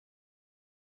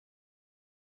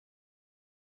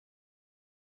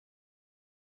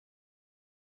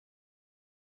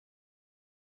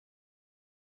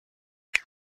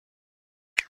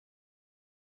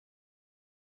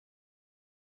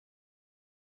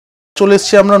চলে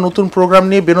এসেছি আমরা নতুন প্রোগ্রাম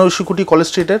নিয়ে বেনারসি কুঠি কলেজ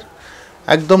স্ট্রিটের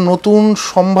একদম নতুন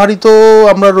সম্ভারিত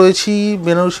আমরা রয়েছি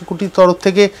বেনারসি কুঠির তরফ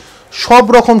থেকে সব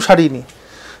রকম শাড়ি নিয়ে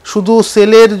শুধু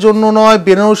সেলের জন্য নয়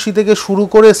বেনারসি থেকে শুরু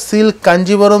করে সিল্ক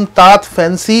কাঞ্জিভারম তাঁত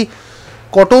ফ্যান্সি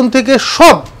কটন থেকে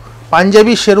সব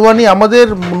পাঞ্জাবি শেরওয়ানি আমাদের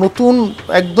নতুন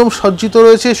একদম সজ্জিত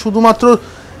রয়েছে শুধুমাত্র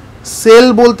সেল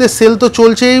বলতে সেল তো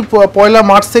চলছেই পয়লা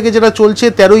মার্চ থেকে যেটা চলছে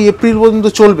 13ই এপ্রিল পর্যন্ত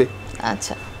চলবে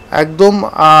আচ্ছা একদম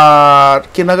আর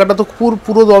কেনাকাটা তো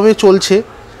পুরো দমে চলছে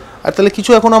আর তাহলে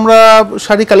কিছু এখন আমরা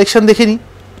শাড়ি কালেকশন দেখে নিই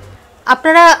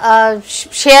আপনারা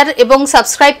শেয়ার এবং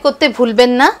সাবস্ক্রাইব করতে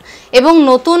ভুলবেন না এবং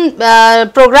নতুন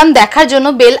প্রোগ্রাম দেখার জন্য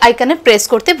বেল আইকনে প্রেস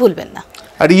করতে ভুলবেন না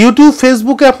আর ইউটিউব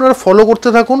ফেসবুকে আপনারা ফলো করতে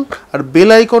থাকুন আর বেল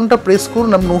আইকনটা প্রেস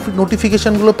করুন আপনি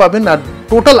নোটিফিকেশনগুলো পাবেন আর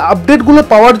টোটাল আপডেটগুলো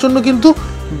পাওয়ার জন্য কিন্তু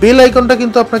বেল আইকনটা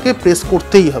কিন্তু আপনাকে প্রেস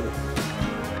করতেই হবে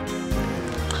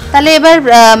তাহলে এবার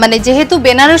মানে যেহেতু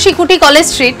বেনারসি কুঠি কলেজ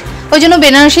স্ট্রিট ওই জন্য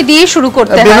বেনারসি দিয়ে শুরু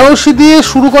করতে হয় বেনারসি দিয়ে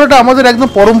শুরু করাটা আমাদের একদম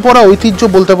পরম্পরা ঐতিহ্য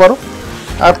বলতে পারো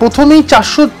আর প্রথমেই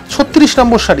 436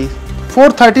 নম্বর শাড়ি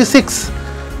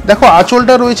 436 দেখো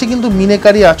আঁচলটা রয়েছে কিন্তু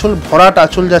মিনেকারি আঁচল ভরাট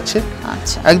আঁচল যাচ্ছে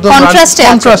আচ্ছা একদম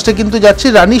কন্ট্রাস্টে কিন্তু যাচ্ছে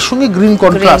রানীর সঙ্গে গ্রিন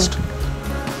কন্ট্রাস্ট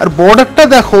আর বর্ডারটা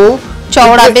দেখো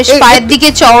চওড়া বেশ পায়ের দিকে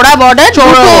চওড়া বর্ডার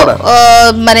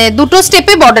মানে দুটো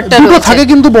স্টেপে বর্ডারটা রয়েছে দুটো থাকে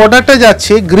কিন্তু বর্ডারটা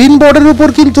যাচ্ছে গ্রিন বর্ডারের উপর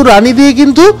কিন্তু রানী দিয়ে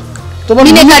কিন্তু তোমার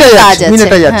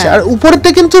মিনেটা যাচ্ছে আর উপরেরটা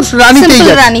কিন্তু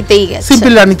রানীতেই যাচ্ছে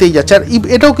সিম্পল রানীতেই যাচ্ছে আর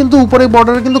এটাও কিন্তু উপরে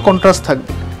বর্ডারে কিন্তু কন্ট্রাস্ট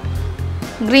থাকবে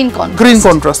গ্রিন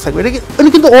কন্ট্রাস্ট থাকবে এটা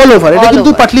কিন্তু অল ওভার এটা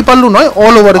কিন্তু পাটলি পাল্লু নয়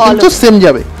অল ওভার কিন্তু সেম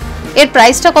যাবে এর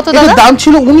প্রাইসটা কত দাদা এর দাম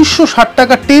ছিল 1960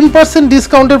 টাকা 10%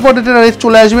 ডিসকাউন্টের পর এটা রেট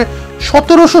চলে আসবে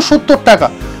 1770 টাকা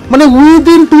মানে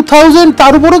উইদিন 2000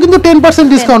 তার উপরও কিন্তু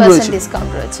 10% ডিসকাউন্ট রয়েছে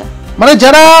মানে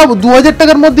যারা 2000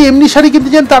 টাকার মধ্যে এমনি শাড়ি কিনতে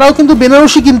চান তারাও কিন্তু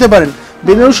বেনারসি কিনতে পারেন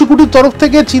বেনারসি কুঠির তরফ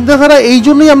থেকে চিন্তাধারা এই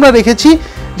জন্যই আমরা রেখেছি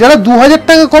যারা 2000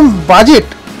 টাকা কম বাজেট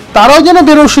তারাও যেন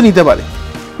বেনারসি নিতে পারে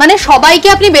মানে সবাইকে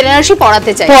আপনি বেনারসি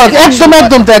পরাতে চাইছেন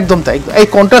একদম তাই এই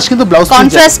কন্ট্রাস্ট কিন্তু ব্লাউজ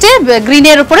কন্ট্রাস্টে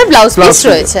গ্রিনের উপরে ব্লাউজ পিস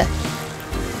রয়েছে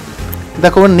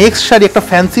দেখো নেক্সট শাড়ি একটা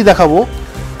ফ্যান্সি দেখাবো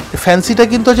ফ্যান্সিটা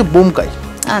কিন্তু আছে বোমকাই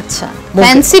আচ্ছা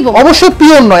ফ্যান্সি অবশ্য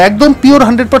পিওর নয় একদম পিওর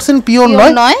 100% পিওর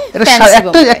নয় এটা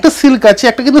একটা সিল্ক আছে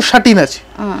একটা কিন্তু শাটিন আছে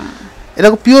এটা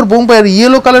পিওর বোমকাই আর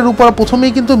ইয়েলো কালারের উপর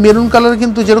প্রথমেই কিন্তু মেরুন কালার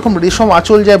কিন্তু যেরকম রেশম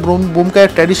আঁচল যায়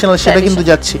বোমকাইয়ের ট্র্যাডিশনাল সেটা কিন্তু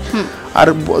যাচ্ছে আর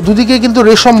দুদিকে কিন্তু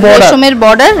রেশমের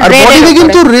বর্ডার আর বডিতে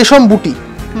কিন্তু রেশম বুটি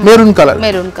মেরুন কালারে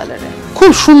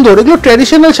খুব সুন্দর এগুলো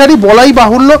ট্র্যাডিশনাল শাড়ি বলাই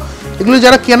বাহুল্য এগুলো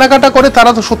যারা কেনাকাটা করে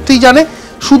তারা তো সত্যিই জানে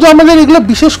শুধু আমাদের এগুলো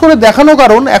বিশেষ করে দেখানো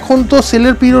কারণ এখন তো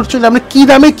সেলের পিরিয়ড চলছে আমরা কি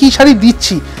দামে কি শাড়ি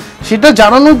দিচ্ছি সেটা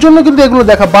জানানোর জন্য কিন্তু এগুলো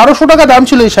দেখা 1200 টাকা দাম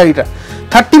ছিল এই শাড়িটা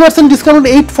 30% ডিসকাউন্ট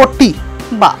 840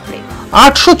 বাপরে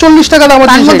 840 টাকা দাম আছে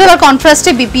তার মধ্যে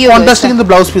কন্ট্রাস্টে বিপিও কন্ট্রাস্টে কিন্তু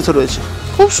ব্লাউজ পিসও রয়েছে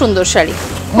খুব সুন্দর শাড়ি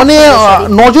মানে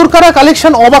নজর কাড়া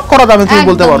কালেকশন অবাক করা দামে তুমি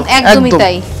বলতে পারো একদমই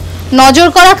তাই নজর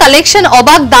করা কালেকশন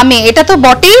অবাক দামে এটা তো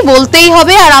বটেই বলতেই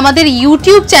হবে আর আমাদের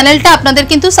ইউটিউব চ্যানেলটা আপনাদের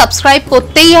কিন্তু সাবস্ক্রাইব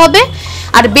করতেই হবে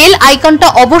আর বেল আইকনটা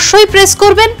অবশ্যই প্রেস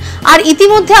করবেন আর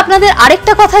ইতিমধ্যে আপনাদের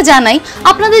আরেকটা কথা জানাই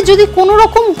আপনাদের যদি কোনো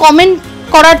রকম কমেন্ট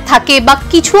করার থাকে বা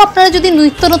কিছু আপনারা যদি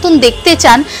নিত্য নতুন দেখতে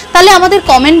চান তাহলে আমাদের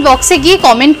কমেন্ট বক্সে গিয়ে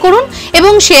কমেন্ট করুন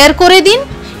এবং শেয়ার করে দিন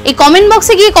এই কমেন্ট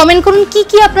বক্সে গিয়ে কমেন্ট করুন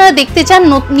কি আপনারা দেখতে চান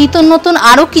নিত্য নতুন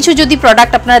আরো কিছু যদি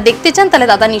প্রোডাক্ট আপনারা দেখতে চান তাহলে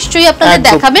দাদা নিশ্চয়ই আপনাদের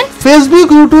দেখাবেন ফেসবুক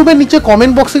ইউটিউবের নিচে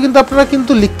কমেন্ট বক্সে কিন্তু আপনারা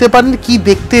কিন্তু লিখতে পারেন কি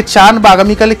দেখতে চান বা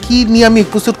আগামী কালে কি নিয়ে আমি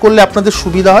উপস্থিত করলে আপনাদের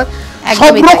সুবিধা হয়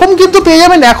সব রকম কিন্তু পেয়ে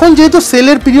যাবেন এখন যেহেতু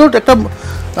সেলের পিরিয়ড একটা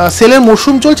সেলের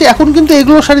মৌসুম চলছে এখন কিন্তু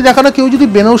এগুলো শাড়ি দেখানো কেউ যদি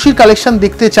বেনারসির কালেকশন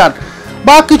দেখতে চান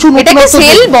বা কিছু এটাকে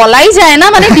সেল বলাই যায় না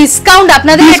মানে ডিসকাউন্ট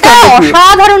আপনাদের এটা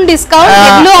অসাধারণ ডিসকাউন্ট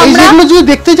এগুলো আমরা এগুলো যদি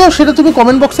দেখতে চাও সেটা তুমি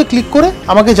কমেন্ট বক্সে ক্লিক করে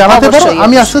আমাকে জানাতে পারো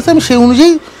আমি আস্তে আস্তে আমি সেই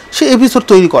অনুযায়ী সেই এপিসোড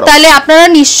তৈরি করব তাহলে আপনারা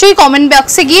নিশ্চয়ই কমেন্ট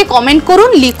বক্সে গিয়ে কমেন্ট করুন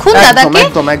লিখুন দাদাকে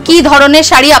কি ধরনের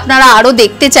শাড়ি আপনারা আরো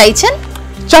দেখতে চাইছেন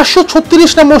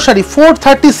 436 নম্বর শাড়ি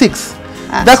 436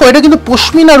 দেখো এটা কিন্তু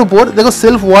পশমিনার উপর দেখো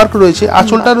সেলফ ওয়ার্ক রয়েছে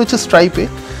আঁচলটা রয়েছে স্ট্রাইপে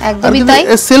একদমই তাই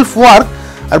সেলফ ওয়ার্ক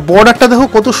আর বর্ডারটা দেখো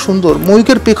কত সুন্দর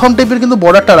ময়ূরের পেখম টাইপের কিন্তু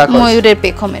বর্ডারটা রাখা আছে ময়ূরের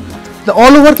পেখমের মতো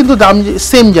অল ওভার কিন্তু দাম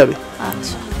সেম যাবে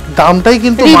আচ্ছা দামটাই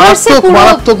কিন্তু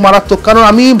মারাত্মক কারণ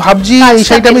আমি ভাবছি এই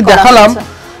শাড়িটা আমি দেখালাম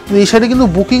এই শাড়ি কিন্তু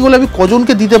বুকিং হলে আমি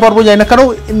কজনকে দিতে পারবো জানি না কারণ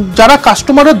যারা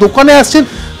কাস্টমারের দোকানে আসছেন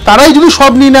তারাই যদি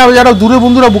সব নিয়ে নেয় যারা দূরে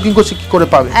বন্ধুরা বুকিং করছে কি করে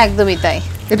পাবে একদমই তাই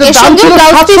এটা দাম ছিল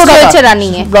 700 টাকা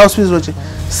রানিং এ ব্লাউজ পিস রয়েছে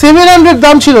 700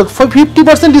 দাম ছিল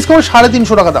 50% ডিসকাউন্ট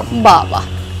 350 টাকা দাম বাবা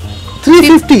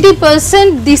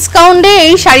 350% ডিসকাউন্টে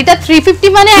এই শাড়িটা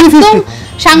 350 মানে একদম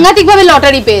সাংঘাতিক ভাবে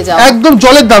লটারি পেয়ে যাও একদম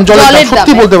জলের দাম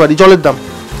সত্যি বলতে পারি জলের দাম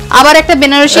আবার একটা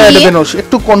বেনারসি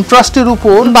একটু কন্ট্রাস্টের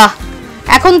উপর বাহ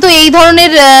এখন তো এই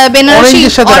ধরনের বেনারসি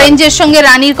অরেঞ্জের সঙ্গে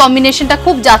রানীর কম্বিনেশনটা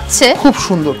খুব যাচ্ছে, খুব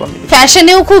সুন্দর কম্বিনেশন,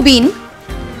 ফ্যাশনেও খুব ইন।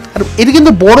 আর এটা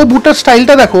কিন্তু বড় বুটার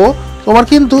স্টাইলটা দেখো তোমার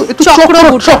কিন্তু একটু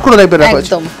চক্র টাইপের রাখা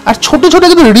আছে, আর ছোট ছোট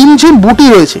কিন্তু রিমঝিম বুটি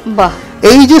রয়েছে। বাহ,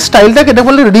 এই যে স্টাইলটাকে এটা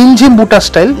বলে রিমঝিম বুটার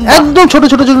স্টাইল, একদম ছোট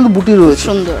ছোট কিন্তু বুটি রয়েছে,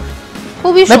 সুন্দর,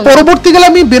 খুবই সুন্দর। পরবর্তীকালে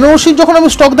আমি বেনারসি যখন আমি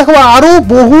স্টক দেখাবো আরো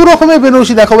বহু রকমের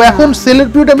বেনারসি দেখাবো। এখন সেলের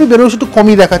পিরিয়ডে আমি বেনারসি একটু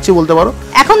কমই দেখাচ্ছি বলতে পারো।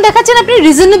 এখন দেখাচ্ছেন আপনি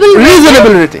রিজনেবল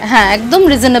রেটে। হ্যাঁ, একদম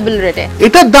রিজনেবল রেটে।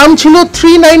 এটার দাম ছিল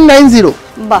 3990।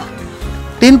 বাহ,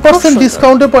 10%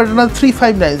 ডিসকাউন্টের পর এটা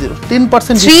 3590।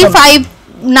 10% ডিসকাউন্ট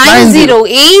 3590।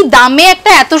 এই দামে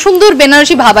একটা এত সুন্দর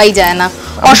বেনারসি ভাবাই যায় না,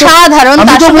 অসাধারণ।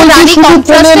 তার সঙ্গে রানী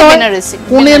কন্ট্রাস্টে বেনারসি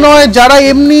কোনে নয়, যারা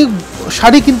এমনি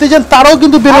শাড়ি কিনতে যান তারাও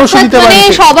কিন্তু বেনারসি নিতে পারেন। মানে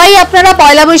সবাই আপনারা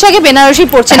পয়লা বৈশাখে বেনারসি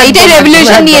পরছেন, এইটাই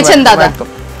রেভলিউশন নিয়েছেন দাদা।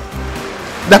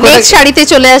 দেখো নেক্সট শাড়িতে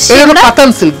চলে আসছে আমরা,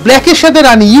 কাতান সিল্ক, ব্ল্যাক এর সাথে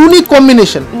রানী, ইউনিক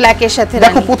কম্বিনেশন। ব্ল্যাক এর সাথে রানী,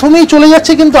 দেখো প্রথমেই চলে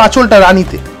যাচ্ছে কিন্তু আঁচলটা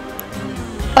রানীতে,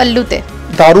 পল্লুতে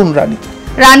দারুন রানী।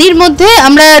 রানীর মধ্যে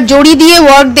আমরা জড়ি দিয়ে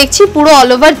ওয়ার্ক দেখছি, পুরো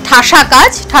অল ওভার ঠাসা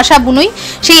কাজ, ঠাসা বুনুই।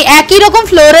 সেই একই রকম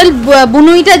ফ্লোরাল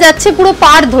বুনুইটা যাচ্ছে পুরো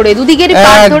পাড় ধরে, দুদিকেরই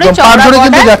পাড় ধরে চওড়া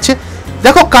কিন্তু যাচ্ছে।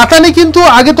 দেখো কাতানে কিন্তু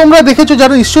আগে তোমরা দেখেছো,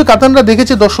 যারা নিশ্চয়ই কাতানরা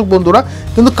দেখেছে দর্শক বন্ধুরা,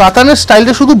 কিন্তু কাতানের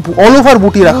স্টাইলটা শুধু অল ওভার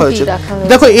বুটি রাখা হয়েছে।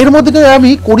 দেখো এর মধ্যে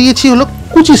আমি করিয়েছি হলো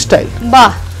কুচি স্টাইল।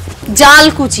 বাহ, জাল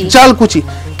কুচি, জাল কুচি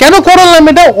কেন করলাম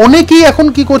এটা? অনেকেই এখন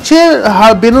কি করছে,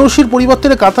 বেনারসির পরিবর্তে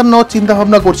কাতান নেওয়ার চিন্তা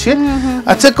ভাবনা করছে।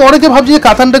 আচ্ছা, অনেকে ভাবছে যে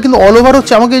কাতানটা কিন্তু অল ওভার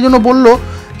হচ্ছে, আমাকে এই জন্য বললো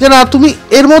যে না, তুমি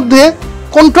এর মধ্যে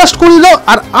কন্ট্রাস্ট করিয়ে দাও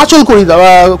আর আঁচল করিয়ে দাও,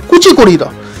 কুচি করিয়ে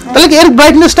দাও, তাহলে এর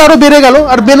ব্রাইটনেসটা আরো বেড়ে গেল।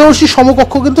 আর বেনারসি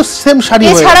সমকক্ষ কিন্তু সেম শাড়ি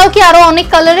হয়ে গেল। এছাড়াও কি আরো অনেক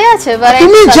কালারে আছে?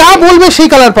 তুমি যা বলবে সেই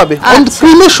কালার পাবে,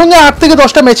 ক্রিমের সঙ্গে 8 থেকে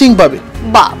 10টা ম্যাচিং পাবে।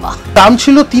 বাবা, দাম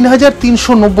ছিল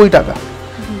 3390 টাকা,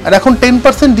 আর এখন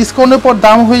 10% ডিসকাউন্টের পর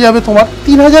দাম হয়ে যাবে তোমার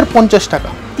 3050 টাকা।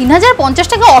 3050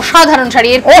 টাকা। অসাধারণ শাড়ি,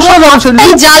 এর অসাধারণ শাড়ি,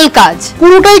 জাল কাজ,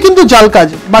 পুরোটাই কিন্তু জাল কাজ,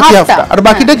 বাকি হাফটা, আর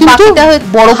বাকিটা কিন্তু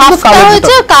বড় কিন্তু কালো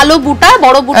হচ্ছে, কালো বুটা,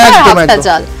 বড় বুটা, আর হাফটা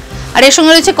জাল। আর এর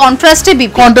সঙ্গে রয়েছে কন্ট্রাস্টে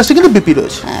বিপি, কন্ট্রাস্টে কিন্তু বিপি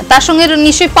রয়েছে, তার সঙ্গে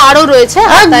নিশ্চয়ই পাড়ও রয়েছে।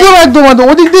 একদম একদম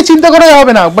ওদিক দিয়ে চিন্তা করা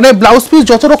হবে না, মানে ব্লাউজ পিস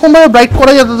যত রকম ভাবে ব্রাইট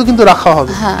করা যায় তত কিন্তু রাখা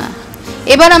হবে। হ্যাঁ,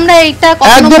 এবার আমরা এটা কত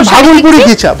নম্বর? একদম ভাগলপুরি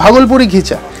ঘিচা, ভাগলপুরি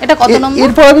ঘিচা। এটা কত নম্বর?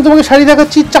 এরপর আমি তোমাকে শাড়ি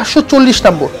দেখাচ্ছি 440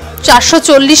 নম্বর।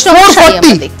 440 নম্বর শাড়ি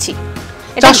আমরা দেখছি।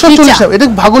 440, এটা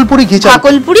ভাগলপুরি ঘিচা,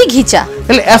 ভাগলপুরি ঘিচা।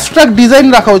 এর অ্যাবস্ট্রাক্ট ডিজাইন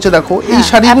রাখা হয়েছে। দেখো এই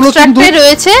শাড়িগুলো কিন্তু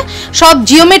রয়েছে সব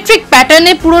জিওমেট্রিক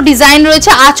প্যাটার্নে, পুরো ডিজাইন রয়েছে,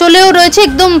 আঁচলেও রয়েছে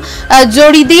একদম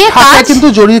জড়ি দিয়ে কাজ, কিন্তু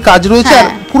জড়ির কাজ রয়েছে। আর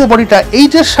পুরো বডিটা, এই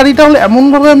যে শাড়িটা হলো এমন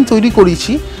ভাবে আমি তৈরি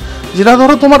করেছি যেটা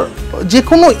ধরো তোমার যে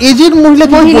কোনো এজেড মহিলা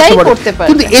পরতে পারে,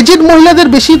 কিন্তু এজেড মহিলাদের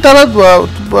বেশি তারা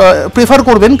প্রেফার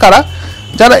করবেন কারা,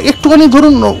 যারা একটুখানি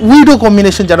ধরুন উইডো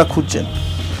কম্বিনেশন যারা খুঁজছেন,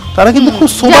 তারা কিন্তু খুব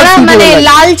সোবার ফিল, মানে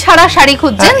লাল ছাড়া শাড়ি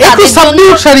খুঁজছেন তাদের জন্য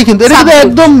শাড়ি, কিন্তু এটা কিন্তু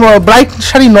একদম ব্রাইট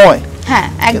শাড়ি নয়। হ্যাঁ,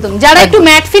 একদম যারা একটু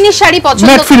ম্যাট ফিনিশ শাড়ি পছন্দ,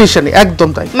 ম্যাট ফিনিশ শাড়ি, একদম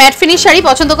তাই, ম্যাট ফিনিশ শাড়ি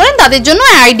পছন্দ করেন তাদের জন্য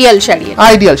আইডিয়াল শাড়ি,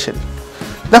 আইডিয়াল শাড়ি।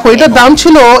 দেখো এটার দাম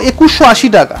ছিল 2180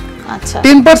 টাকা। আচ্ছা,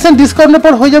 10% ডিসকাউন্টের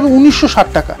পর হয়ে যাবে 1960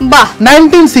 টাকা। বাহ,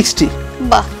 1960।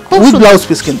 বাহ, খুব উইথ ব্লাউজ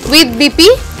পিস, কিন্তু উইথ বিপি।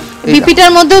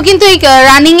 বিপিটার মধ্যেও কিন্তু এই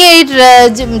রানিং এর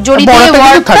জড়ি দিয়ে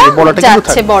ওয়ার্কটা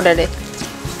যাচ্ছে বর্ডারে।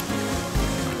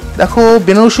 দেখো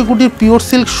বেনারসি কুটির পিওর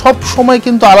সিল্ক সব সময়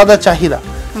কিন্তু আলাদা চাহিদা,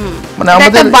 মানে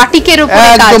আমাদের বাটিকের উপরে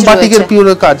কাজ, একদম বাটিকের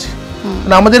পিওরের কাজ,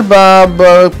 মানে আমাদের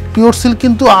পিওর সিল্ক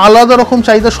কিন্তু আলাদা রকম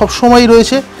চাহিদা সব সময়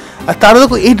রয়েছে। আর তার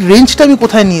দেখো এই রেঞ্জটা আমি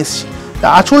কোথায় নিয়ে এসেছি,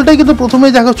 আঁচলটাই কিন্তু প্রথমে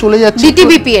দেখো চলে যাচ্ছে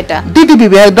ডিটিবিপি, এটা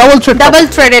ডিটিবিপি double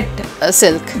threaded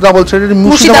silk, double threaded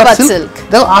Murshidabad silk.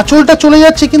 দেখো আঁচলটা চলে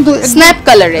যাচ্ছে কিন্তু স্ন্যাপ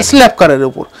কালারের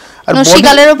উপর, আর নকশি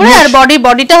কালারের উপরে, আর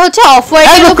বডিটা হচ্ছে অফ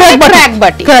হোয়াইটের উপরে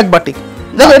ক্র্যাক বাটিক।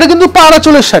 দেখো এটা কিন্তু পাড়া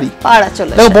চলের শাড়ি, পাড়া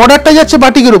চলে। দেখো বর্ডারটা যাচ্ছে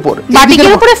বাটিকের উপর,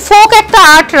 বাটিকের উপরে ফোক একটা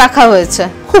আর্ট রাখা হয়েছে,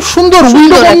 খুব সুন্দর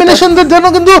উইন্ডো কম্বিনেশনদের জন্য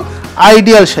কিন্তু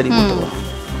আইডিয়াল শাড়ি বলতে পারো।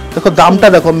 দেখো দামটা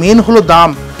দেখো, মেন হলো দাম,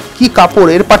 কি কাপড়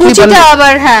এর পাটি, কুচিটা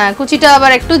আবার, হ্যাঁ কুচিটা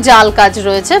আবার একটু জাল কাজ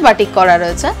রয়েছে, বাটিক করা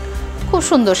রয়েছে, খুব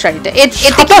সুন্দর শাড়িটা। এতে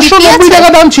 2790 টাকা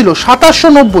দাম ছিল,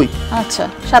 2790। আচ্ছা,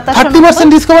 30%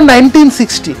 ডিসকাউন্ট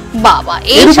 1960। বাবা,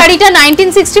 এই শাড়িটা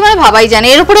 1960 মানে ভাবাই জানে।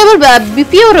 এর উপরে আবার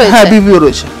বিপিও রয়েছে। হ্যাঁ, বিপিও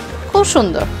রয়েছে, খুব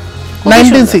সুন্দর।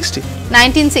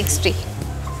 1960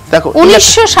 দেখো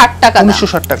 1960 টাকা,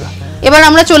 1960 টাকা। এবার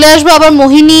আমরা চলে আসবো আবার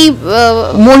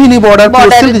মোহিনী বর্ডার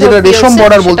সিল্ক, যেটা রেশম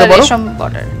বর্ডার বলতে পারো।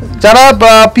 যারা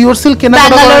পিওর সিল্ক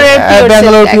কেনাকাটা করে,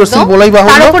 ব্যাঙ্গালোর পিওর সিল্ক বলাই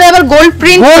বাহুল্য। তার উপরে আবার গোল্ড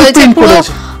প্রিন্ট রয়েছে, পুরো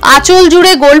আঁচল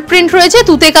জুড়ে গোল্ড প্রিন্ট রয়েছে,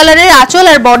 তুতে কালারের আঁচল,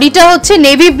 আর বডিটা হচ্ছে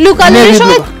নেভি ব্লু কালারের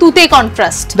সঙ্গে তুতে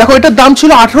কন্ট্রাস্ট। দেখো এটার দাম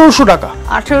ছিল 1800 টাকা।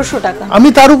 1800 টাকা, আমি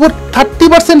তার উপর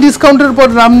 30% ডিসকাউন্টের পর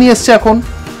দাম নিয়ে এসেছি এখন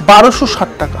 1260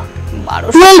 টাকা।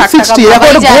 1260 টাকা।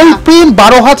 এখন গোল্ড প্রিন্ট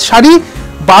 12 হাত শাড়ি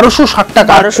 1260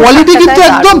 টাকা। কোয়ালিটি কিন্তু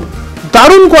একদম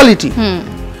দারুণ কোয়ালিটি,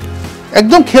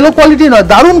 একদম খেলো কোয়ালিটি নয়,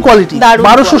 দারুণ কোয়ালিটি,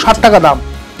 1260 টাকা দাম।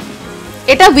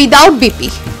 এটা without BP.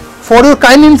 For your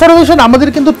kind information, আমাদের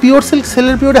কিন্তু পিওর সিল্ক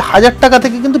সেলের পিরিয়ডে 1000 টাকা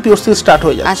থেকে কিন্তু পিওর সিল্ক স্টার্ট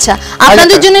হয়ে যায়। আচ্ছা,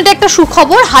 আপনাদের জন্য এটা একটা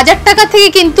সুখবর, 1000 টাকা থেকে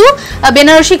কিন্তু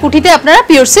বেনারসি কুঠিতে আপনারা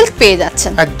পিওর সিল্ক পেয়ে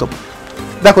যাচ্ছেন। একদম।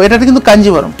 দেখো এটাতে কিন্তু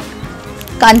কাঞ্জিভারম,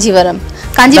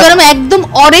 কাঞ্জিভারম একদম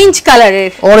অরেঞ্জ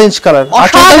কালারের, অরেঞ্জ কালার,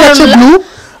 আঁচলটা হচ্ছে ব্লু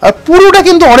আর পুরোটা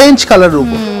কিন্তু অরেঞ্জ কালারের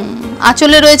উপর।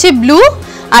 আঁচলে রয়েছে ব্লু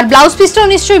আর ব্লাউজ পিসটাও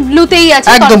নিশ্চয়ই ব্লুতেই আছে,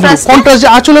 একদম কন্ট্রাস্ট,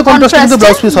 আঁচলে কন্ট্রাস্ট কিন্তু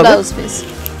ব্লাউজ পিস হবে।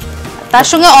 তার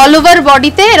সঙ্গে অল ওভার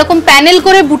বডিতে এরকম প্যানেল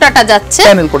করে বুটাটা যাচ্ছে,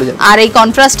 প্যানেল করে যাচ্ছে, আর এই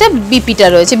কন্ট্রাস্টে বিপিটা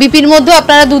রয়েছে। বিপির মধ্যে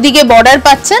আপনারা দুদিকে বর্ডার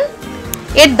পাচ্ছেন।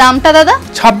 এর দামটা দাদা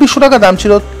 2600 টাকা দাম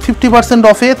ছিল, 50%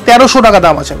 অফে 1300 টাকা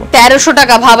দাম আছে এখন। 1300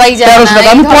 টাকা, ভাবাই যায় না। 1300 টাকা।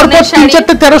 আমি পর পর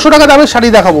 3-4টে 1300 টাকা দামের শাড়ি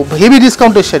দেখাবো, হেভি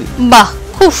ডিসকাউন্টের শাড়ি। বাহ,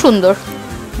 খুব সুন্দর।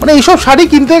 মানে এইসব শাড়ি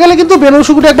কিনতে গেলে কিন্তু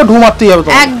বেনারসি কুঠি একবার ঢুমাতেই হবে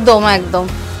তো। একদম একদম।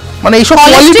 মানে এইসব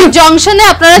কোয়ালিটি জংশনে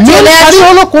আপনারা চলে আসুন। শাড়ি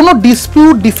হলো কোনো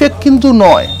ডিসপিউট ডিফেক্ট কিন্তু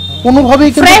নয়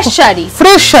কোনোভাবেই, কিন্তু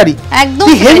ফ্রেশ শাড়ি একদম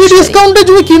হেভি ডিসকাউন্টে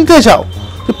তুমি কিনতে চাও,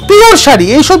 পিওর শাড়ি,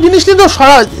 এইসব জিনিস কিন্তু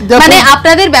মানে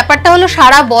আপনাদের ব্যাপারটা হলো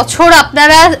সারা বছর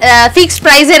আপনারা ফিক্সড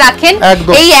প্রাইসে রাখেন,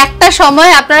 এই একটা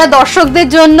সময় আপনারা দর্শকদের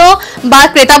জন্য বা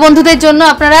ক্রেতা বন্ধুদের জন্য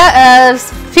আপনারা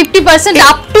 50%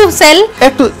 আপ টু সেল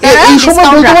একটু এই সময়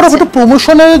বলতে পারো একটু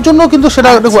প্রমোশনের জন্য, কিন্তু সেটা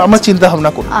আমরা চিন্তা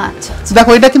ভাবনা করি। আচ্ছা, দেখো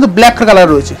এটা কিন্তু ব্ল্যাক কালার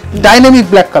রয়েছে, ডাইনামিক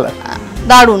ব্ল্যাক কালার,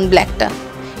 দারুন ব্ল্যাকটা।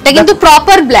 এটা কিন্তু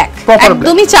প্রপার ব্ল্যাক,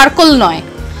 একদমই চারকোল নয়।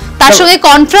 তার সঙ্গে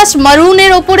কন্ট্রাস্ট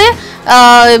মারুনের উপরে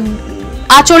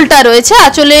আঁচলটা রয়েছে,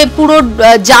 আঁচলে পুরো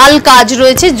জাল কাজ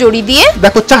রয়েছে জড়ি দিয়ে।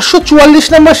 দেখো 444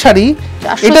 নম্বর শাড়ি,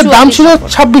 এটার দাম ছিল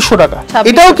 2600 টাকা,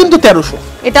 এটাও কিন্তু 1300,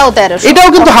 এটাও 1300, এটাও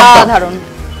কিন্তু সাধারণ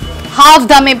হাফ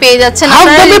দামে পেয়ে যাচ্ছেন। হাফ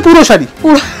দামে পুরো শাড়ি,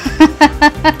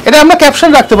 এটা আমরা ক্যাপশন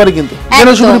রাখতে পারি কিন্তু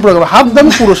বেনারসি কুঠি প্রোগ্রামে, হাফ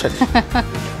দামে পুরো শাড়ি।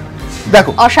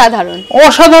 দেখো অসাধারণ,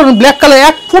 অসাধারণ ব্ল্যাক কালার।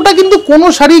 এক ফোঁটা কিন্তু কোন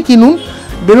শাড়ি কিনুন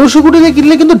বেনারসি কুঠিতে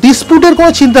কিনলে কিন্তু ডিসপিউটের কোনো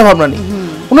চিন্তা ভাবনা নেই,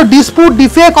 কোনো ডিসপিউট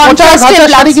ডিফেক্ট পচা ঘাটা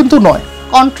শাড়ি কিন্তু নয়।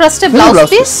 কন্ট্রাস্টে ব্লাউজ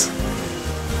পিস।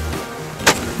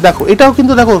 দেখো এটাও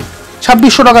কিন্তু দেখো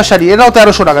 2600 টাকার শাড়ি, এটাও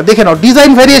 1300 টাকা। দেখে নাও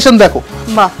ডিজাইন ভেরিয়েশন দেখো।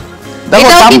 বাহ,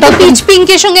 এটাও কিন্তু পিচ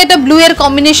পিঙ্কের সঙ্গে এটা ব্লু এর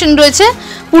কম্বিনেশন রয়েছে,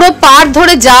 পুরো পাড়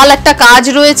ধরে জাল একটা কাজ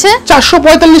রয়েছে।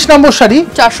 445 নম্বর শাড়ি,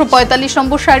 445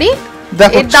 নম্বর শাড়ি।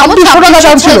 দেখো 2600 টাকা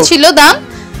দাম ছিল দাম,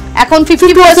 এখন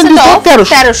 50% অফ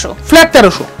 1300, ফ্ল্যাট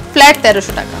 1300, ফ্ল্যাট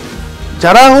 1300 টাকা।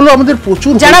 যারা হলো আমাদের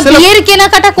প্রচুর যারা বিয়ের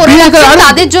কেনাকাটা করে রাখেন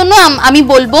তাদের জন্য আমি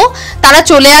বলবো তারা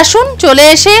চলে আসুন, চলে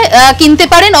এসে কিনতে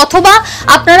পারেন, অথবা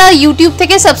আপনারা ইউটিউব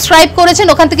থেকে সাবস্ক্রাইব করেছেন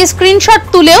ওখান থেকে স্ক্রিনশট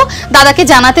তুলেও দাদাকে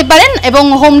জানাতে পারেন, এবং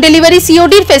হোম ডেলিভারি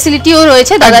সিওডির ফ্যাসিলিটিও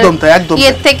রয়েছে দাদার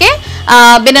ইয়ের থেকে,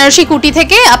 বেনারসি কুঠি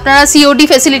থেকে আপনারা সিওডি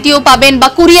ফ্যাসিলিটিও পাবেন, বা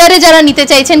কুরিয়ারে যারা নিতে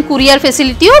চাইছেন কুরিয়ার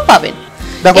ফ্যাসিলিটিও পাবেন।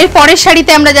 এর পরের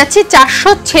শাড়িতে আমরা যাচ্ছি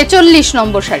 446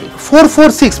 নম্বর শাড়ি,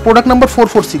 446 প্রোডাক্ট নাম্বার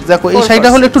 446। দেখো এই শাড়িটা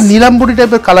হলো একটু নীলাম্বরী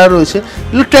টাইপের কালার রয়েছে,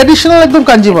 এগুলো ট্র্যাডিশনাল একদম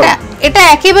কাঞ্জিভারম। এটা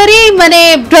একেবারেই মানে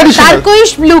টারকোইশ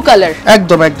ব্লু কালার,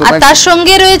 একদম একদম। আর তার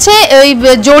সঙ্গে রয়েছে ওই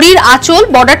জড়ির আঁচল,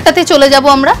 বর্ডারটাতে চলে যাব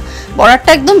আমরা। বর্ডারটা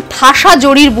একদম ঠাসা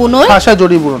জড়ির বুনন, ঠাসা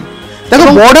জড়ি বুনন। দেখো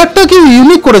বর্ডারটা কি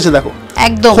ইউনিক করেছে, দেখো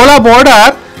একদম খোলা বর্ডার,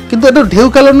 কিন্তু এটা ঢেউ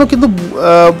কালানো কিন্তু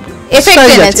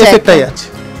এফেক্টটাই আছে।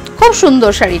 খুব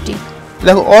সুন্দর শাড়িটি।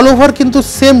 দেখো অল ওভার কিন্তু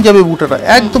সেম যাবে বুটাটা,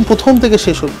 একদম প্রথম থেকে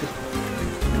শেষ অবধি।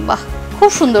 বাহ, খুব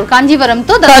সুন্দর। কাঞ্জিভারম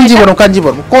তো দাদা,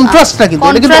 কাঞ্জিভারম কন্ট্রাস্ট না কিন্তু,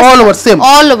 এটা কিন্তু all over same,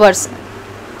 all over.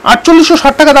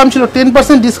 4860 টাকা দাম ছিল,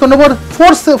 10% ডিসকাউন্ট ওভার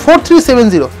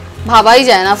 4370। ভাবাই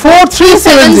যায় না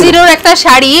 4370 এর একটা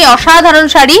শাড়ি, অসাধারণ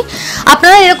শাড়ি।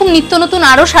 আপনারা এরকম নিত্য নতুন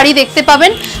আরো শাড়ি দেখতে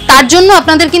পাবেন, তার জন্য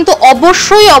আপনাদের কিন্তু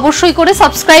অবশ্যই করে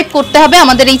সাবস্ক্রাইব করতে হবে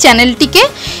আমাদের এই চ্যানেলটিকে,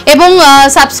 এবং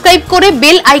সাবস্ক্রাইব করে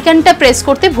বেল আইকনটা প্রেস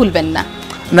করতে ভুলবেন না।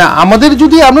 না, আমাদের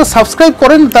যদি আপনারা সাবস্ক্রাইব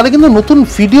করেন তাহলে কিন্তু নতুন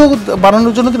ভিডিও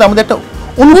বানানোর জন্য কিন্তু আমাদের একটা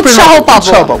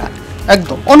উৎসাহ পাবো,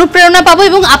 একদম অনুপ্রেরণা পাবো,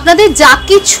 এবং আপনাদের যা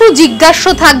কিছু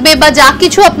জিজ্ঞাসা থাকবে বা যা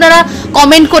কিছু আপনারা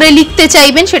কমেন্ট করে লিখতে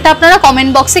চাইবেন সেটা আপনারা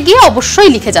কমেন্ট বক্সে গিয়ে অবশ্যই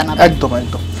লিখে জানাবেন। একদম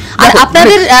একদম। আর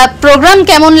আপনাদের প্রোগ্রাম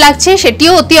কেমন লাগছে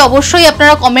সেটিও অতি অবশ্যই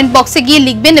আপনারা কমেন্ট বক্সে গিয়ে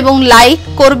লিখবেন, এবং লাইক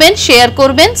করবেন, শেয়ার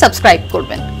করবেন, সাবস্ক্রাইব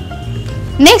করবেন।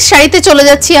 নেক্সট শাড়িতে চলে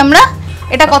যাচ্ছি আমরা।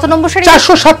 এটা কত নম্বর শাড়ি?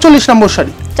 447 নম্বর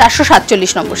শাড়ি,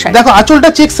 447 নম্বর শাড়ি। দেখো আঁচলটা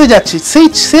চেকসে যাচ্ছে, সেই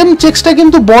সেম চেকসটা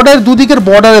কিন্তু বর্ডার দুদিকের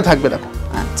বর্ডারে থাকবে। দেখো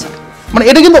আচ্ছা, মানে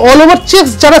এটা কিন্তু অল ওভার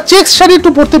চেকস, যারা চেকস শাড়ি একটু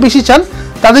পরতে বেশি চান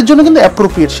তাদের জন্য কিন্তু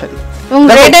অ্যাপ্রোপ্রিয়েট শাড়ি, এবং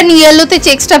রেড এন্ড ইয়েলোতে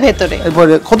চেকসটা ভেতরে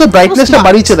কত ব্রাইটনেসটা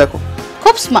বাড়িয়েছে। দেখো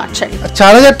খুব স্মার্ট শাড়ি।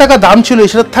 4000 টাকা দাম ছিল,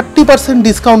 সেটা 30%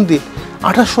 ডিসকাউন্ট দিয়ে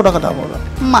 2800 টাকা দাম হলো।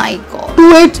 মাই গড,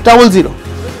 2800।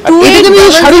 এটা কিন্তু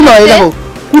শাড়ি নয়, দেখো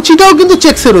কুচিটাও কিন্তু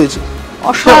চেকসে রয়েছে,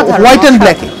 অসাধারণ, white and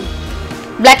ব্ল্যাকে।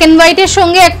 Black and white এর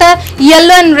সঙ্গে একটা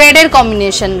ইয়েলো এন্ড রেড এর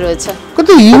কম্বিনেশন রয়েছে, কত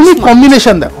ইউনিক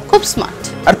কম্বিনেশন দেখো, খুব স্মার্ট।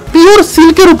 আর পিওর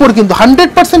সিল্কের উপর কিন্তু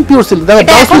 100% পিওর সিল্ক। দেখো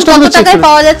ব্লাউজ পিসটা কত টাকায়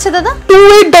পাওয়া যাচ্ছে দাদা?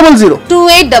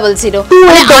 2800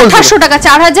 মানে 2800 টাকা,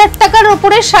 4000 টাকার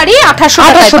উপরে শাড়ি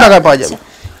 2800 টাকায় পাওয়া যাবে।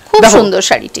 খুব সুন্দর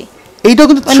শাড়িটি। এইটা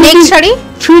কিন্তু নেক্সট শাড়ি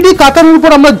 3D কাতানের উপর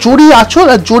আমরা জরি আঁচল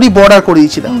আর জরি বর্ডার করে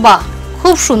দিয়েছিলাম। বাহ,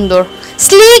 খুব সুন্দর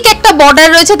স্লিক একটা বর্ডার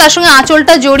রয়েছে, তার সঙ্গে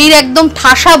আঁচলটা জরির একদম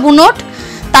ঠাসা বুনট,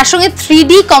 তার সঙ্গে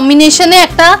 3D কম্বিনেশনে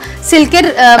একটা সিল্কের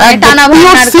টানা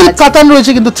ভাঙার কাজ। সিল্ক কাতান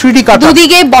রয়েছে কিন্তু 3D কাতান,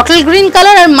 দুদিকে বটল গ্রিন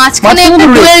কালার আর মাঝখানে একটা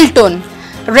dual tone,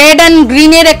 red and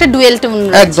green এর একটা ডুয়েল টোন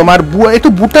একদম। আর একটু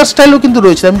বুটা স্টাইলও কিন্তু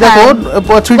রয়েছে। আমি দেখো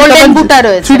 3D কাতান, বুটা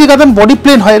রয়েছে, 3D কাতান বডি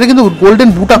প্লেন হয়, এটা কিন্তু গোল্ডেন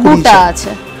বুটা করেছে,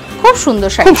 আছে। খুব সুন্দর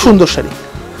শাড়ি, খুব সুন্দর শাড়ি।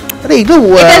 আরে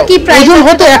এটা কি প্রাইস? ওজন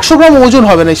হয়তো 100 গ্রাম ওজন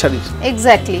হবে না এই শাড়ির।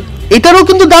 এক্স্যাক্টলি। এটারও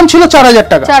কিন্তু দাম ছিল 4000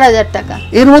 টাকা। 4000 টাকা।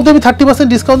 এর মধ্যে আমি 30%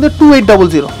 ডিসকাউন্ট দিয়ে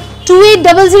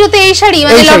 2800 তে এই শাড়ি,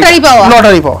 মানে লটারি পাওয়া,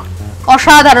 লটারি পাওয়া।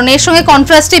 অসাধারণ। এর সঙ্গে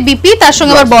কন্ট্রাস্টে বিপি, তার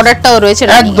সঙ্গে আবার বর্ডারটাও রয়েছে।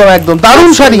 একদম একদম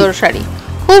দারুণ শাড়ি, সুন্দর শাড়ি,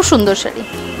 খুব সুন্দর শাড়ি।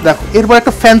 দেখো এরপর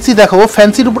একটা ফ্যান্সি দেখাবো,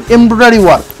 ফ্যান্সির উপর এমব্রয়ডারি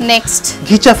ওয়ার্ক। নেক্সট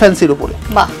ঘিচা ফ্যান্সির উপরে।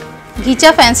 বাহ, ঘিচা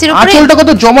ফ্যান্সির উপরে আঁচলটা কত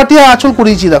জমাটিয়া আঁচল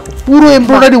করেছি, দেখো পুরো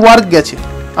এমব্রয়ডারি ওয়ার্ক গেছে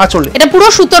আঁচলে। এটা পুরো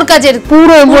সুতোর কাজের,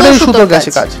 পুরো এমব্রয়ডারি সুতোর গেছে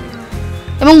কাজ,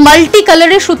 এবং মাল্টি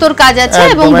কালারের সুতোর কাজ আছে,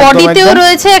 এবং বডিতেও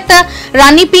রয়েছে একটা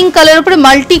রানী পিঙ্ক কালারের উপরে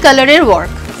মাল্টি কালারের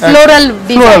ওয়ার্ক, ফ্লোরাল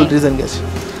ডিজাইন গেছে।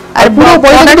 আর পুরো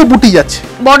বডিতে বুটি যাচ্ছে,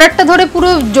 বর্ডারটা ধরে পুরো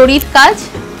জরির কাজ,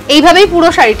 এইভাবেই পুরো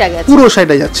শাড়িটা গেছে, পুরো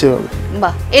শাড়িটা যাচ্ছে এভাবে।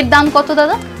 বাহ, এর দাম কত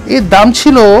দাদা? এর দাম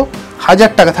ছিল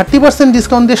 1000 টাকা, 30%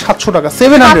 ডিসকাউন্ট দিয়ে 700 টাকা,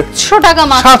 700 টাকা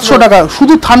মাত্র। 700 টাকা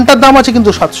শুধু থানটার দাম আছে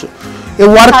কিন্তু 700। এই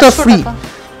ওয়ার্কটা ফ্রি,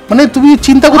 মানে তুমি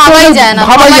চিন্তা করতে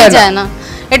ভাবাই যায় না,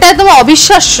 এটা একদম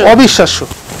অবিশ্বাস্য, অবিশ্বাস্য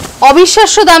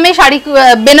অবিশ্বাস্য দামে শাড়ি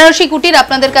বেনারসি কুটির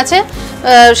আপনাদের কাছে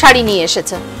শাড়ি নিয়ে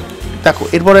এসেছে। দেখো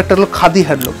এরপর একটা হলো খাদি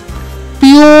হ্যান্ডলুম,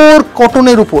 পিওর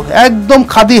কটনের উপর একদম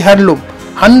খাদি হ্যান্ডলুম,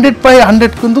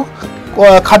 100/100 কিন্তু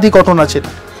খাদি কটন আছে।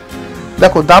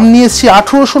 দেখো দাম নিয়ে এসেছি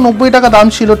 1890 টাকা দাম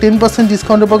ছিল, 10%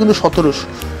 ডিসকাউন্টের পর কিন্তু 1700।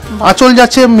 আঁচল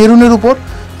যাচ্ছে মেরুনের উপর,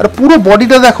 আর পুরো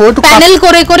বডিটা দেখো একটু প্যানেল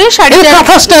করে করে শাড়িটা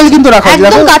কাঁথা স্টাইল কিন্তু রাখা আছে,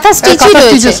 একদম কাঁথা স্টিচই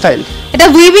রয়েছে স্টাইল। এটা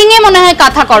উইভিং এ মনে হয়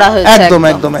কাঁথা করা হয়েছে একদম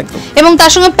একদম একদম, এবং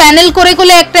তার সঙ্গে প্যানেল করে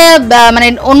করে একটা মানে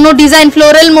অন্য ডিজাইন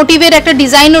ফ্লোরাল মোটিভের একটা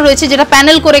ডিজাইনও রয়েছে, যেটা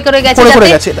প্যানেল করে করে গেছে,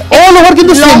 অল ওভার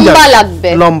কিন্তু লম্বা লাগবে,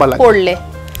 লম্বা লাগবে পরলে।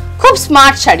 খুব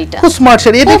স্মার্ট শাড়িটা, খুব স্মার্ট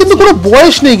শাড়ি। এটা কিন্তু কোনো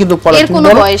বয়স নেই কিন্তু পরা, এর কোনো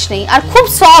বয়স নেই, আর খুব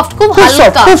সফট, খুব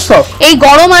হালকা, খুব সফট। এই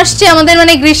গরম আসছে আমাদের,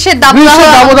 মানে গ্রীষ্মের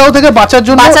দাবদাহ থেকে বাঁচার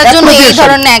জন্য এই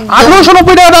ধরনের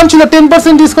 1890 টাকা দাম ছিল,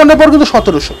 10% ডিসকাউন্টের পর কিন্তু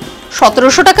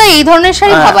 1700 টাকা এই ধরনের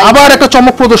শাড়ি ভাবাই। আবার একটা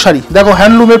চমকপ্রদ শাড়ি দেখো,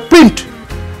 হ্যান্ডলুমের প্রিন্ট।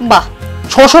 বাহ,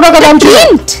 600 টাকা দাম ছিল,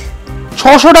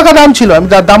 600 টাকা দাম ছিল। আমি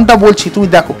দামটা বলছি, তুমি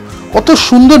দেখো কত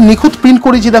সুন্দর নিখুঁত প্রিন্ট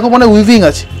করেছি, দেখো মানে উইভিং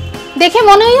আছে, দেখে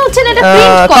মনেই হচ্ছে না এটা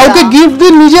প্রিন্ট করা। কাউকে গিফট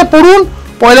দিন, নিজে পরুন,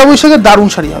 পয়লা বৈশাখের দারুণ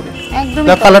শাড়ি হবে। একদম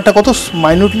কালারটা কত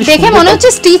মাইনুটলি, দেখে মনে হচ্ছে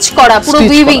স্টিচ করা, পুরো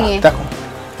উইভিং এ। দেখো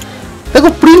দেখো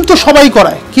প্রিন্ট তো সবাই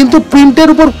করায়, কিন্তু প্রিন্টের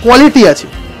উপর কোয়ালিটি আছে,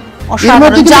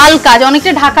 অসাধারণ জাল কাজ,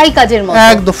 অনেকটা ঢাকাই কাজের মতো।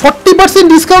 একদম 40%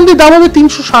 ডিসকাউন্ট দিয়ে দাম হবে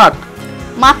 360,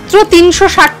 মাত্র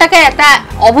 360 টাকায় একটা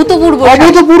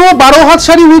অভূতপূর্ব 12 হাত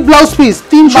শাড়ি উইথ ব্লাউজ পিস,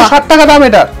 360 টাকা দাম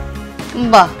এটার।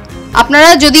 বাহ, আপনারা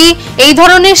যদি এই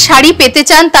ধরনের শাড়ি পেতে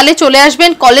চান তাহলে চলে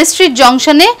আসবেন কলেজ স্ট্রিট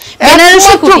জংশনে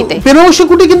বেনারসি কুটিতে। বেনারসি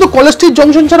কুটি কিন্তু কলেজ স্ট্রিট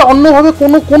জংশন ছাড়া অন্যভাবে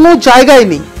কোনো জায়গায়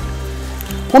নেই,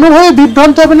 কোনোভাবে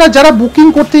বিভ্রান্ত হবে না। যারা বুকিং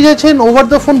করতে যাচ্ছেন ওভার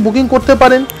দ্য ফোন বুকিং করতে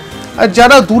পারেন, আর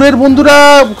যারা দূরের বন্ধুরা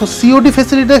সিওডি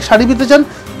ফ্যাসিলিটি শাড়ি পেতে চান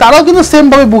তারাও কিন্তু সেম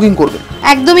ভাবে বুকিং করবেন।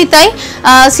 একদমই তাই,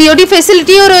 সিওডি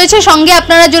ফ্যাসিলিটিও রয়েছে, সঙ্গে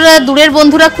আপনারা যারা দূরের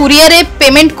বন্ধুরা কুরিয়ারে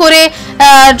পেমেন্ট করে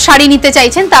শাড়ি নিতে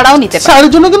চাইছেন তারাও নিতে পারেন,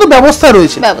 শাড়ির জন্য কিন্তু ব্যবস্থা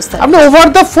রয়েছে। আপনি ওভার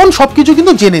দ্য ফোন সবকিছু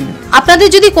কিন্তু জেনে নিন। আপনাদের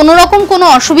যদি কোনো রকম কোনো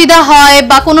অসুবিধা হয়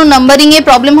বা কোনো নাম্বারিং এ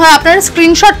প্রবলেম হয়, আপনারা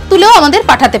স্ক্রিনশট তুলেও আমাদের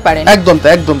পাঠাতে পারেন। একদম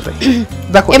তাই, একদম তাই।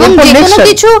 দেখো এবং যে কোনো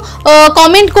কিছু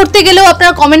কমেন্ট করতে গেলেও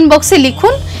আপনারা কমেন্ট বক্সে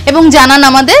লিখুন এবং জানান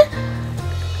আমাদের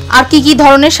আর কি কি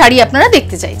ধরনের শাড়ি আপনারা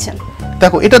দেখতে চাইছেন।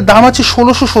 দেখো এটার দাম আছে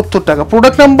 1670 টাকা,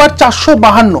 প্রোডাক্ট নাম্বার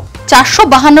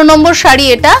 452 নম্বর শাড়ি,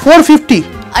 এটা 450।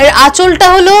 আর আঁচলটা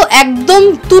হলো একদম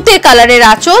তুতে কালারের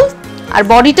আঁচল, আর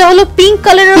বডিটা হলো পিঙ্ক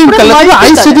কালারের উপরে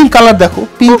আইসিডিং কালার, দেখো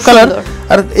পিঙ্ক কালার।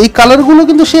 আর এই কালারগুলো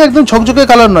কিন্তু সেই একদম ঝকঝকে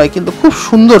কালার নয়, কিন্তু খুব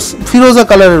সুন্দর ফিরোজা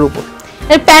কালারের উপর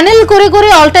এর প্যানেল করে করে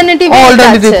অল্টারনেটিভ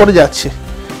করে যাচ্ছে।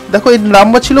 দেখো এর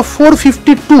নাম্বার ছিল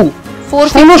 452,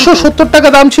 1670 টাকা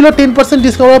দাম ছিল, 10%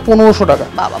 ডিসকাউন্ট 1500 টাকা।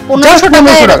 বাবা, 1500 টাকা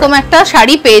এরকম একটা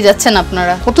শাড়ি পেয়ে যাচ্ছেন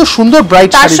আপনারা, কত সুন্দর ব্রাইট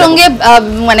শাড়ি, তার সঙ্গে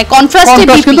মানে কন্ট্রাস্টে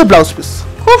কিন্তু ব্লাউজ পিস,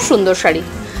 খুব সুন্দর শাড়ি।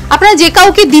 আপনারা যে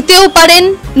কাউকে দিতেও পারেন,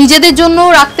 নিজেদের জন্যও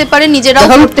রাখতে পারেন, নিজেরাও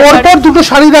পরতে পারেন। দুটো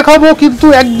শাড়ি দেখাবো কিন্তু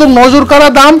একদম নজর কাড়া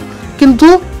দাম, কিন্তু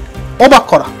অবাক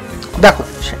করা, দেখো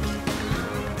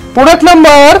প্রোডাক্ট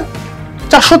নাম্বার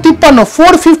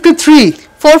 453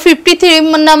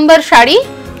 453 নাম্বার শাড়ি।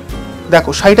 দেখো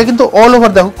শাড়িটা কিন্তু অল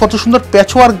ওভার দেখো কত সুন্দর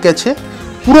প্যাচওয়ার্ক গেছে,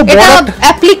 পুরো বর্ডার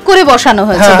অ্যাপ্লিক করে বসানো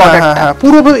হয়েছে বর্ডারটা। হ্যাঁ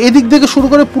পুরো এদিক থেকে শুরু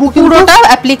করে পুরো পুরোটা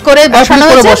অ্যাপ্লিক করে বসানো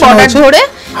হয়েছে বর্ডার ধরে,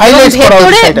 হাইলাইট করা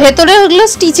হয়েছে। ভেতরে ওগুলো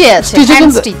স্টিচে আছে,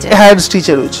 হ্যান্ড স্টিচে, হ্যান্ড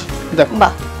স্টিচে রয়েছে। দেখো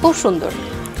বাহ খুব সুন্দর।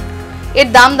 এর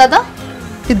দাম দাদা?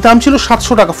 এর দাম ছিল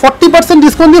 700 টাকা, 40%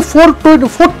 ডিসকাউন্ট দিয়ে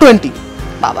 420।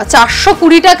 বাবা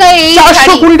 420 টাকায় এই শাড়ি,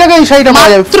 420 টাকায় এই শাড়িটা পাওয়া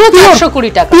যাবে, মাত্র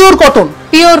 420 টাকা, পিওর কটন,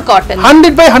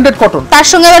 100 বাই 100 কটন। তার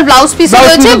সঙ্গে আবার ব্লাউজ পিসও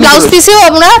রয়েছে, ব্লাউজ পিসেও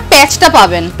আমরা প্যাচটা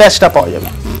পাবেন, প্যাচটা পাওয়া যাবে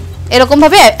এরকম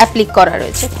ভাবে অ্যাপ্লিক করা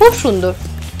রয়েছে, খুব সুন্দর।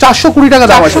 420 টাকা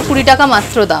দাম, 420 টাকা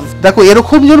মাত্র দাম। দেখো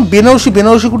এরকম যেমন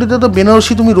বেনারসি কুটিতে তো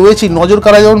বেনারসি তুমি রয়েছে, নজর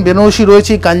কারা যেমন বেনারসি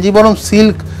রয়েছে, কাঞ্জিবরম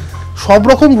সিল্ক, সব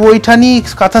রকম বৈঠানি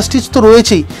কাঁথা স্টিচ তো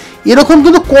রয়েছেই, এরকম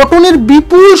কিন্তু কটনের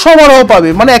বিপুল সমারোহ পাবে,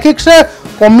 মানে এক একটা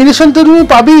কম্বিনেশন তো তুমি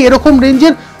পাবে, এরকম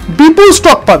রেঞ্জের বিপুল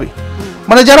স্টক পাবে।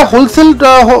 মানে যারা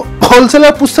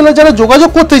হোলসেলার পুস্তেলার যারা যোগাযোগ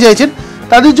করতে চাইছেন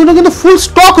তাদের জন্য কিন্তু ফুল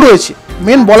স্টক রয়েছে,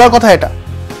 মেন বলার কথা এটা।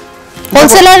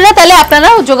 হোলসেলাররা তাহলে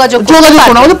আপনারাও যোগাযোগ করুন,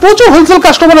 আমাদের প্রচুর হোলসেল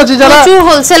কাস্টমার আছে, যারা প্রচুর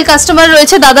হোলসেল কাস্টমার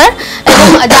রয়েছে দাদার, এবং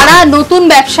যারা নতুন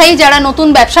ব্যবসায়ী, যারা নতুন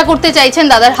ব্যবসা করতে চাইছেন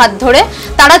দাদার হাত ধরে,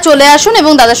 তারা চলে আসুন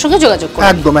এবং দাদার সঙ্গে যোগাযোগ করুন।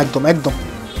 একদম একদম একদম।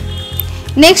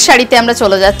 নেক্সট শাড়িতে আমরা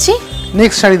চলে যাচ্ছি।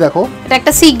 নেক্সট শাড়ি দেখো, এটা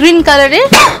একটা সি গ্রিন কালারের,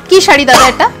 কি শাড়ি দাদা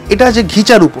এটা? এটা আছে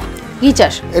ঘিচার উপর,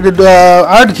 ঘিচার, এটা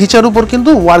আর্ট ঘিচার উপর কিন্তু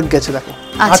ওয়ার্ক গেছে, দেখো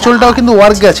আঁচলটাও কিন্তু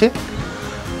ওয়ার্ক গেছে,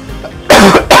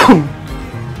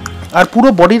 আর পুরো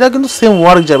বডিটা কিন্তু সেম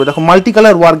ওয়ার্ক যাবে, দেখো মাল্টি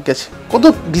কালার ওয়ার্ক গেছে, কত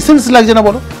ডিসেন্স লাগছে না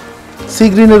বলো, সি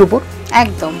গ্রিনের উপর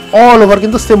একদম অল ওভার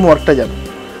কিন্তু সেম ওয়ার্কটা যাবে।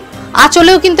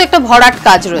 আঁচলেও কিন্তু একটা ভরাট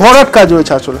কাজ রয়েছে, ভরাট কাজ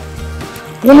রয়েছে আঁচলে।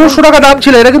 1500 টাকা দাম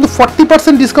ছিল, এটা কিন্তু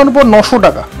 40% ডিসকাউন্ট পর 900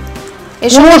 টাকা,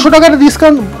 1500 টাকার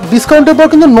ডিসকাউন্টের পর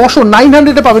কিন্তু 900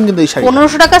 এ পাবেন কিন্তু এই শাড়ি।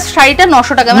 1500 টাকার শাড়িটা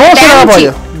 900 টাকা, মানে 900 টাকা পাওয়া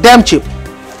যায়, ড্যাম চিপ।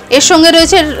 এর সঙ্গে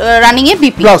রয়েছে রানিং এ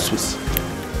বিপি ব্লাউজ পিস।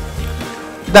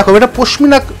 দেখো এটা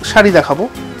পশমিনা শাড়ি দেখাবো,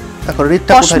 দেখো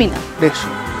রেটটা কোথায়, পশমিনা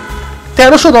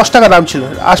 1310 টাকা দাম ছিল।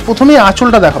 আজ প্রথমেই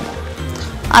আঁচলটা দেখাবো,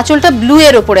 আঁচলটা ব্লু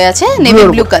এর উপরে আছে, নেভি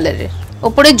ব্লু কালারের,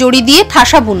 উপরে জড়ি দিয়ে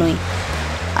ঠাসা বুনই,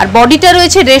 আর বডিটা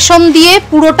রয়েছে রেশম দিয়ে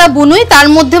পুরোটা বুনই, তার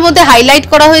মধ্যে মধ্যে হাইলাইট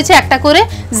করা হয়েছে একটা করে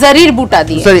জারির বুটা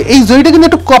দিয়ে। এই জরিটা কিন্তু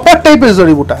একটু কপার টাইপের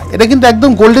জরি বুটা, এটা কিন্তু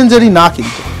একদম গোল্ডেন জরি না,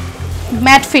 কিন্তু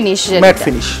ম্যাট ফিনিশ, ম্যাট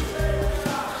ফিনিশ।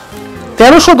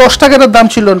 1310 টাকার দাম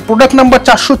ছিল, প্রোডাক্ট নাম্বার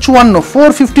 454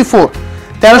 454,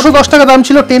 1310 টাকা দাম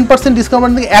ছিল, 10%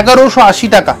 ডিসকাউন্ট থেকে 1180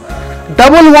 টাকা,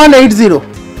 1180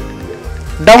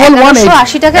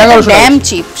 টাকা, dam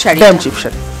chip sari, dam chip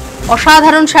sari,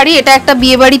 অসাধারণ শাড়ি। এটা একটা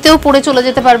বিয়ে বাড়িতেও পরে চলে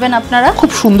যেতে পারবেন আপনারা,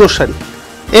 খুব সুন্দর শাড়ি।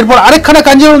 এরপর আরেকখানা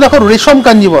কাঞ্জিবরম দেখো, রেশম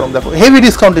কাঞ্জিবরম, দেখো হেভি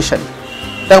ডিসকাউন্টের শাড়ি।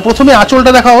 দেখো প্রথমে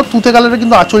আঁচলটা দেখাও, তুতে কালারে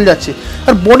কিন্তু আঁচল যাচ্ছে,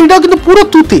 আর বডিটাও কিন্তু পুরো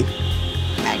তুতে,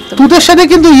 তুতের সাথে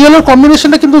কিন্তু ইয়েলোর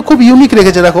কম্বিনেশনটা কিন্তু খুব ইউনিক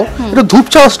রেখেছে, দেখো এটা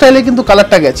ধূপচাও স্টাইলে কিন্তু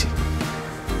কালারটা গেছে।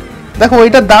 দেখো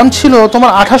এটার দাম ছিল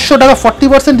তোমার 2800 টাকা,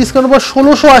 40% ডিসকাউন্ট পর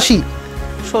 1680,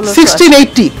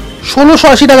 1680,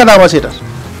 1680 টাকা দাম আছে এটা,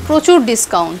 প্রচুর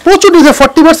ডিসকাউন্ট, প্রচুর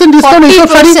ডিসকাউন্ট, 40% ডিসকাউন্ট। এইসব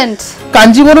শাড়ি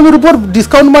কাঞ্জিবরমের উপর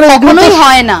ডিসকাউন্ট মানে কখনোই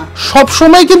হয় না, সব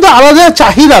সময় কিন্তু আলাদা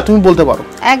চাহিদা তুমি বলতে পারো,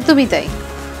 একদমই তাই।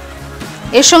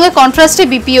 এর সঙ্গে কন্ট্রাস্টে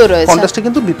বিপিও রয়েছে, কন্ট্রাস্টে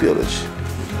কিন্তু বিপিও রয়েছে।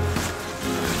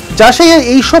 যা সে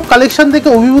এইসব কালেকশন থেকে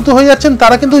অভিভূত হয়ে যাচ্ছেন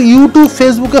তারা কিন্তু ইউটিউব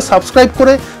ফেসবুকে সাবস্ক্রাইব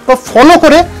করে বা ফলো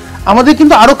করে আমাদের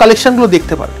কিন্তু আরো কালেকশনগুলো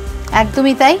দেখতে পারে।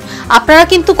 একদমই তাই, আপনারা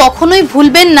কিন্তু কখনোই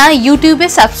ভুলবেন না ইউটিউবে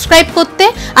সাবস্ক্রাইব করতে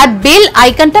আর বেল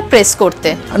আইকনটা প্রেস করতে,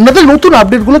 আপনাদের নতুন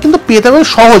আপডেটগুলো কিন্তু পেতে পারবেন,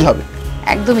 সহজ হবে।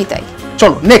 একদমই তাই।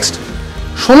 চলো নেক্সট,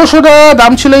 1600 টাকা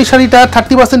দাম ছিল এই শাড়িটা,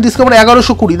 30% ডিসকাউন্ট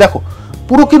 1120। দেখো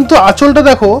পুরো কিন্তু আঁচলটা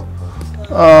দেখো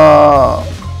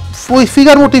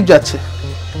ফিগার মোটিভ যাচ্ছে,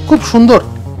 খুব সুন্দর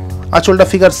আঁচলটা,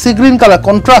 figure sea green colour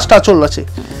contrast আঁচল আছে,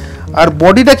 আর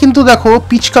বডিটা কিন্তু দেখো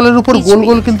পিচ কালারের উপর গোল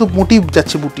গোল কিন্তু মোটিভ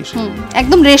যাচ্ছে বুটির,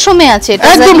 একদম রেশমে আছে, এটা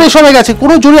একদম রেশমে গেছে,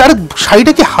 কোনো জড়ি। আর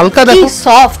শাড়িটা কি হালকা, দেখো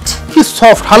কি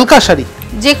সফট হালকা শাড়ি,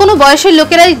 যে কোনো বয়সের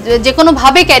লোকেরা যে কোনো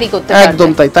ভাবে ক্যারি করতে পারবে, একদম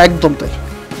তাই, তা একদম তাই।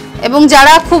 এবং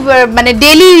যারা খুব মানে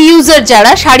ডেইলি ইউজার,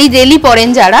 যারা শাড়ি ডেইলি পরেন,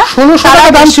 যারা 1600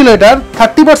 টাকা দাম ছিল এটার,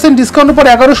 30% ডিসকাউন্টের পর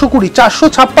 1120,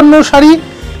 456 শাড়ি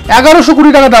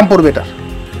 1120 টাকা দাম পড়বে এটা,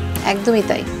 একদমই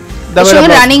তাই।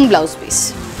 রানিং ব্লাউজ পিস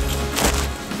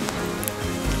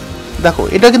দেখো,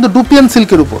 এটা কিন্তু ডুপিয়ান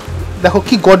সিল্কের উপর, দেখো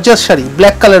কি গর্জাস শাড়ি,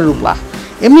 ব্ল্যাক কালারের উপর।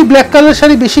 এমনি ব্ল্যাক কালার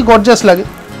শাড়ি বেশি গর্জাস লাগে,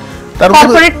 তার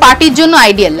কর্পোরেট পার্টির জন্য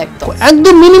আইডিয়াল লাগতো,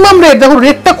 একদম মিনিমাম রেট। দেখো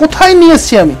রেটটা কোথায় নিয়ে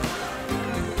এসেছি আমি,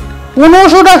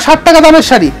 1500 টাকা 60 টাকা দামের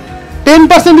শাড়ি,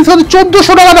 10% ডিসকাউন্ট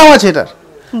 1400 টাকা দাম আছে এটার।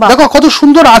 দেখো কত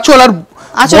সুন্দর আঁচল, আর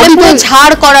আঁচলে পুরো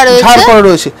ঝাড় করা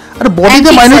রয়েছে, আর বডিতে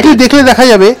মাইনরিটি দেখলে দেখা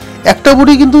যাবে একটা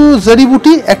বুটি কিন্তু জারি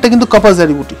বুটি, একটা কিন্তু কপাস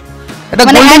জারি বুটি, এটা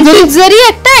গোল্ডেন জারি,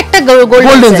 একটা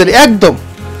গোল্ডেন জারি একদম।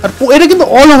 আর এটা কিন্তু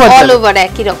অল ওভার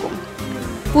একই রকম,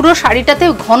 পুরো শাড়িটাতে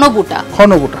ঘন বুটা।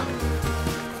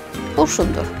 খুব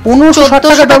সুন্দর। 1560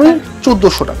 টাকা দামে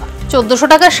 1400 টাকা। 1400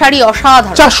 টাকার শাড়ি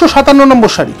অসাধারণ। 457 নম্বর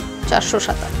শাড়ি।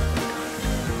 457।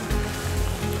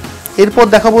 এরপর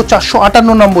দেখাবো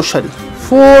 458 নম্বর শাড়ি,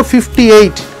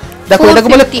 458। দেখো এটাকে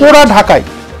বলে কোরা ঢাকাই।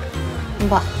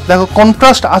 বাহ, দেখো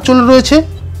কন্ট্রাস্ট আঁচল রয়েছে,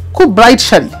 খুব ব্রাইট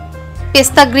শাড়ি।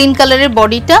 পেস্তা গ্রিন কালারের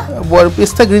বডিটা,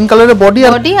 পেস্তা গ্রিন কালারের বডি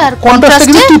আর কন্ট্রাস্টে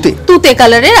কিন্তু তুতে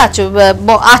কালারের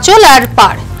আঁচল আর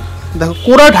পাড়। দেখো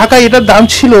কোরা ঢাকাই, এটার দাম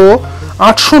ছিল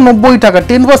 890 টাকা,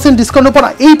 10% ডিসকাউন্টের পর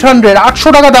 800, 800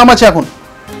 টাকা দাম আছে এখন।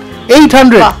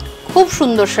 800। খুব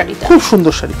সুন্দর শাড়িটা, খুব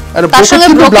সুন্দর শাড়ি। আর তার সঙ্গে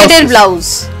ব্রোকেডের ব্লাউজ।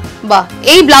 বাহ,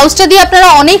 এই ব্লাউজটা দিয়ে আপনারা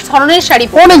অনেক ধরনের শাড়ি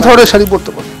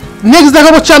পরতে পারেন। নেক্সট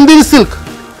দেখাবো চান্দেরি সিল্ক।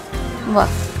 বাহ,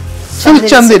 সিল্ক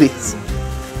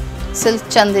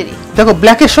চান্দেরি। দেখো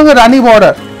ব্ল্যাকের সঙ্গে রানী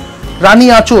বর্ডার, রানী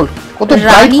আঁচল, কত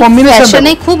ব্রাইট কম্বিনেশন।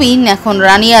 ফ্যাশনে খুব ইন এখন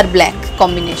রানী আর ব্ল্যাক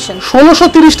কম্বিনেশন।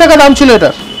 1630 টাকা দাম ছিল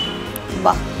এটার।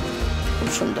 বাহ, খুব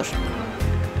সুন্দর।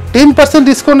 10%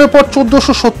 ডিসকাউন্টের পর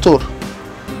 1470।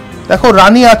 দেখো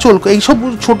রানী আঁচল, এইসব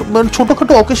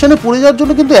ছোটখাটো অকেশনে পরে যাওয়ার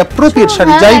জন্য কিন্তু অ্যাপ্রোপ্রিয়েট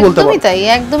শাড়ি, যাই বলতে পারো।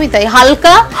 একদমই তাই,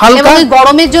 হালকা এবং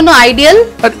গরমের জন্য ideal,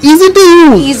 R easy to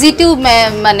use, easy to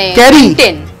মানে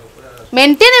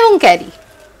মেইনটেইন এবং ক্যারি।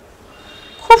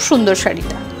 খুব সুন্দর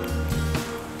শাড়িটা।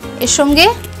 এর সঙ্গে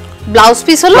ব্লাউজ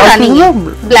পিস হলো রানী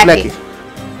ব্ল্যাকে,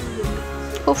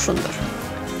 খুব সুন্দর।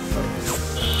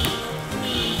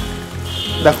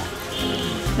 দেখো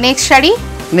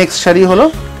নেক্সট শাড়ি হলো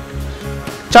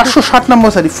 460 নম্বর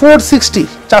শাড়ি, 460,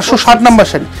 460 নম্বর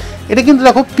শাড়ি। এটা কিন্তু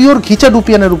দেখো পিওর ঘিচা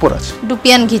ডুপিয়ানের উপর আছে,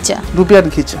 ডুপিয়ান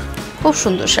ঘিচা। খুব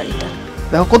সুন্দর শাড়িটা।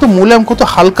 দেখো কত মুলায়ম, কত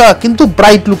হালকা কিন্তু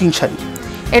ব্রাইট লুকিং শাড়ি।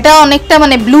 এটা অনেকটা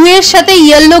মানে ব্লু এর সাথে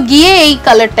ইয়েলো গিয়ে এই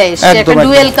কালারটা এসেছে, একটা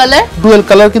ডুয়েল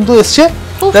কালার কিন্তু এসেছে।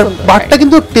 তার বাটটা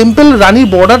কিন্তু টেম্পল রানীর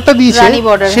বর্ডারটা দিয়েছে,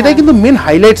 সেটা কিন্তু মেন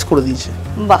হাইলাইটস করে দিয়েছে।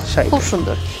 বাহ, খুব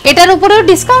সুন্দর। এটার উপরেও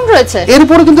ডিসকাউন্ট রয়েছে, এর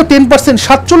উপরে কিন্তু 10%,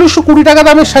 4720 টাকা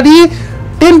দামের শাড়ি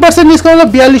 10% ডিসকাউন্ট হলো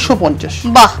 4250।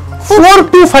 বাহ,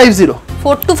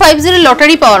 4250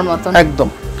 লটারি পাওয়ার মত একদম।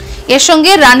 এর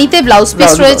সঙ্গে রানীতে ব্লাউজ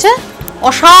পিস রয়েছে,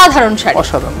 অসাধারণ শাড়ি,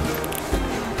 অসাধারণ।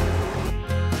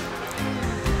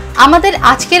 আমাদের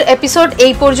আজকের এপিসোড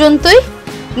এই পর্যন্তই।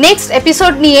 নেক্সট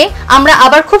এপিসোড নিয়ে আমরা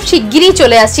আবার খুব শিগগিরই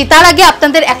চলে আসছি। তার আগে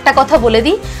আপনাদের একটা কথা বলে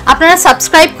দিই, আপনারা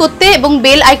সাবস্ক্রাইব করতে এবং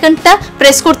বেল আইকনটা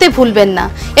প্রেস করতে ভুলবেন না,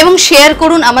 এবং শেয়ার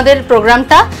করুন আমাদের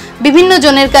প্রোগ্রামটা বিভিন্ন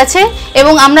জনের কাছে,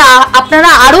 এবং আপনারা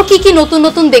আরও কি নতুন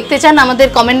নতুন দেখতে চান আমাদের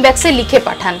কমেন্ট বক্সে লিখে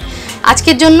পাঠান।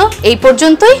 আজকের জন্য এই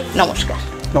পর্যন্তই। নমস্কার।